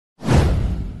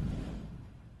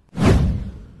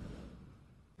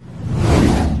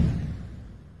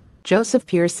Joseph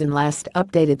PEARSON Last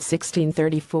updated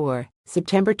 1634,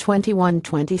 September 21,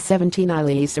 2017.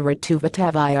 Iliesa Ratuva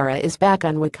Tavuyara is back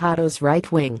on Waikatos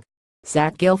right wing.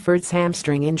 Zach Guildford's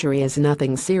hamstring injury is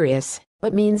nothing serious,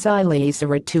 but means Iliesa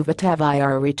Ratuva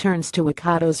Tavuyara returns to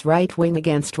Waikatos right wing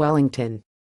against Wellington.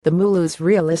 The Mulus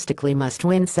realistically must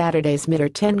win Saturday's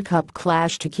Mid-10 Cup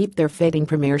clash to keep their fading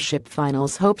Premiership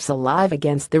finals hopes alive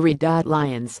against the Red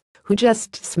Lions, who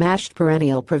just smashed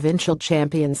perennial provincial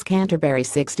champions Canterbury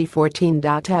 60-14.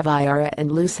 Tavuyara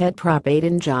and loosehead prop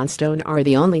Aidan Johnstone are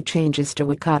the only changes to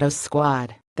Waikato's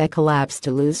squad, that collapsed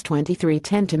to lose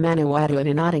 23-10 to Manawatu in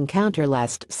an odd encounter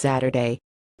last Saturday.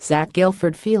 Zach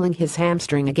Guildford feeling his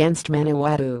hamstring against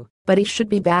Manawatu, but he should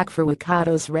be back for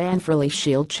Waikato's Ranfurly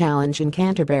Shield Challenge in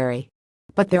Canterbury.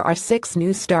 But there are 6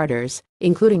 new starters,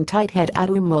 including tight head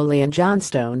Adumole and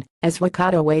Johnstone, as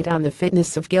Waikato wait on the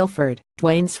fitness of Guildford,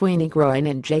 Dwayne Sweeney groin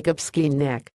and Jacob Skeen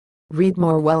neck. Read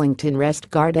more. Wellington rest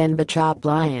guard and Bachop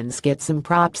Lions get some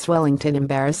props. Wellington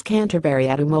embarrass Canterbury.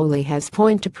 Adumole has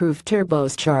point to prove.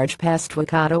 Turbos charge past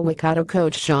Waikato. Waikato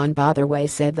coach Sean Botherway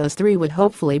said those 3 would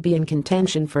hopefully be in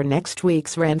contention for next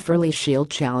week's Ranfurly Shield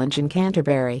Challenge in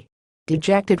Canterbury.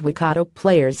 Dejected Waikato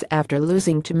players after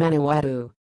losing to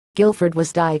Manawatu. Guildford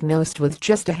was diagnosed with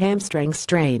just a hamstring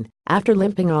strain after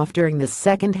limping off during the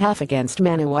second half against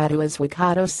Manawatu as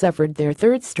Waikato suffered their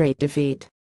 3rd straight defeat.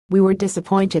 We were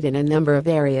disappointed in a number of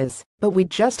areas, but we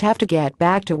just have to get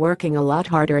back to working a lot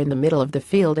harder in the middle of the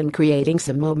field and creating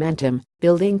some momentum,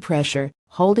 building pressure,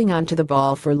 holding on to the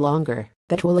ball for longer.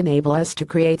 That will enable us to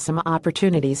create some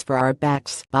opportunities for our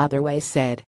backs, Botherway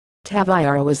said.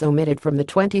 Tavuyara was omitted from the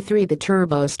 23 the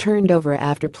Turbos turned over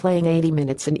after playing 80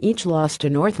 minutes and each lost to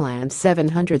Northland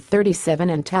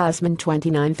 737 and Tasman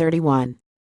 29-31.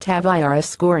 Tavuyara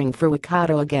scoring for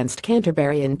Waikato against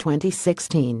Canterbury in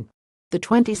 2016. The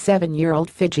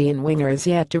 27-year-old Fijian winger is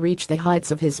yet to reach the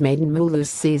heights of his maiden Mulus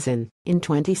season. In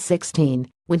 2016,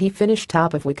 when he finished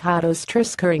top of Waikato's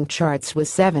try-scoring charts with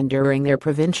 7 during their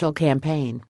provincial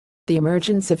campaign. The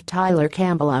emergence of Tyler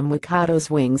Campbell on Waikato's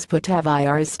wings put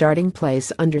Tavuyara's starting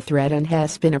place under threat and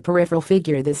has been a peripheral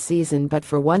figure this season but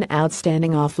for one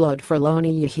outstanding offload for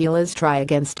Loni Yahila's try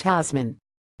against Tasman.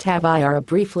 Tavuyara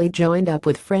briefly joined up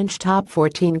with French top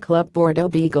 14 club Bordeaux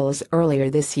Beagles earlier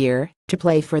this year to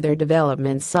play for their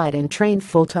development side and train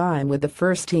full-time with the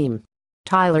first team.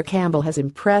 Tyler Campbell has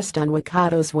impressed on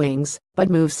Waikato's wings but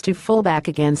moves to fullback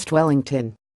against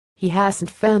Wellington. He hasn't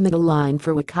found the line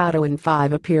for Waikato in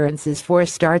 5 appearances, 4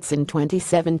 starts in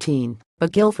 2017,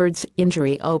 but Guildford's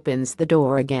injury opens the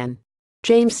door again.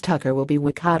 James Tucker will be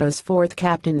Waikato's 4th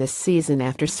captain this season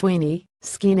after Sweeney,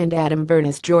 Skeen and Adam Byrne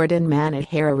as Jordan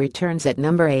Manahara returns at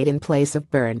number 8 in place of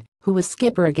Byrne, who was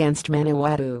skipper against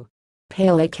Manawatu.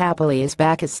 Pele Kapali is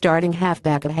back as starting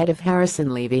halfback ahead of Harrison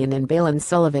Levian and Balin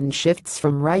Sullivan shifts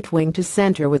from right wing to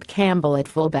center with Campbell at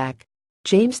fullback.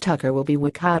 James Tucker will be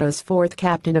Waikato's 4th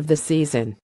captain of the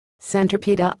season. Centre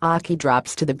Peter Aki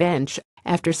drops to the bench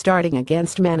after starting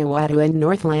against Manawatu and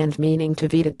Northland, meaning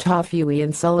Tavita Tofui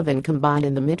and Sullivan combined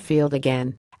in the midfield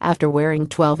again, after wearing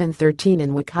 12 and 13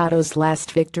 in Waikato's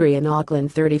last victory in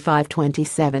Auckland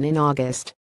 35-27 in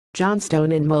August.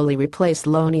 Johnstone and Mole replace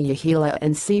Loni Yahila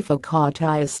and Sifo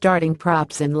Kautai as starting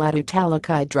props and Latu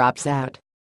Talakai drops out.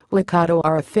 Waikato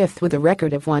are a 5th with a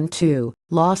record of 1-2,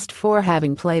 lost 4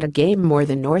 having played a game more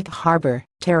than North Harbour,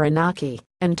 Taranaki,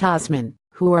 and Tasman,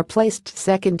 who are placed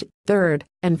 2nd, 3rd,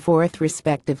 and 4th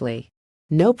respectively.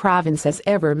 No province has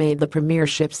ever made the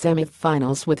Premiership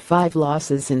semi-finals with 5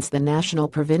 losses since the national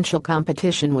provincial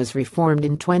competition was reformed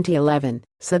in 2011,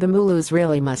 so the Mulus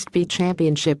really must be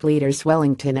championship leaders.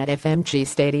 Wellington at FMG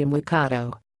Stadium.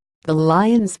 Waikato. The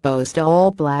Lions boast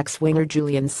All Blacks winger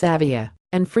Julian Savia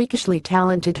and freakishly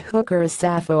talented hooker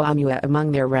Asafo Amua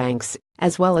among their ranks,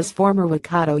 as well as former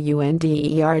Waikato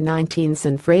UNDER-19s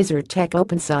and Fraser Tech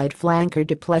Openside flanker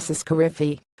Duplessis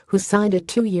Karifi, who signed a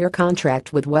 2-year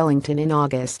contract with Wellington in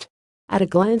August. At a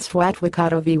glance, what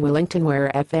Waikato v Wellington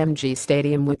where FMG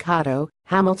Stadium. Waikato,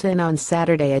 Hamilton on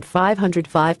Saturday at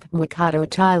 505 Waikato.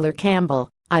 Tyler Campbell,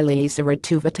 Iliesa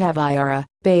Ratuva Tavuyara,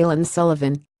 Balin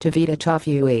Sullivan, Tavita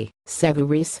Tofui, Sevu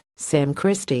Rees, Sam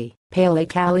Christie, Pele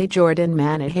Kali, Jordan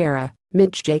Manahara,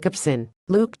 Mitch Jacobson,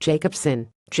 Luke Jacobson,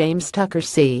 James Tucker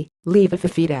C, Leva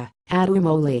Fafita,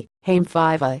 Adumole, Haim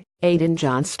Fiva, Aidan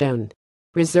Johnstone.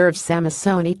 Reserve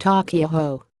Samasoni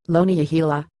Takiaho, Loni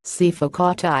Yahila, Sifo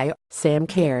Kautai, Sam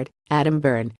Caird, Adam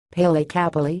Byrne, Pele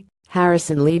Kapali,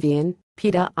 Harrison Levian,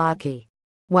 Peter Aki.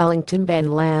 Wellington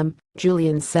Ben Lam,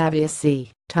 Julian Savia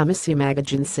C, Thomas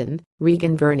Magajanson,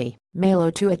 Regan Verney,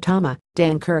 Malo Tuatama,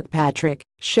 Dan Kirkpatrick,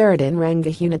 Sheridan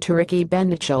Rangahuna Turiki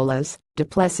Bendicholas,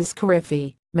 Duplessis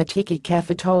Karifi, Matiki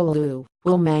Kefitolu,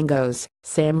 Will Mangos,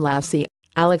 Sam Lassie,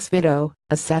 Alex Vito,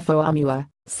 Asefo Amua,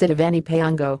 Sidaveni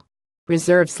Payango.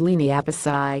 Reserves Lini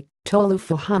Apasai, Tolu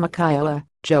Fuhamakioa,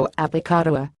 Joe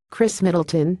Apicatoa, Chris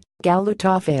Middleton, Galu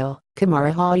Tofale,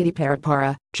 Kamara Haidi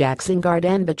Parapara, Jackson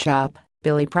Garden Bachop,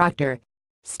 Billy Proctor.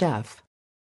 Stuff.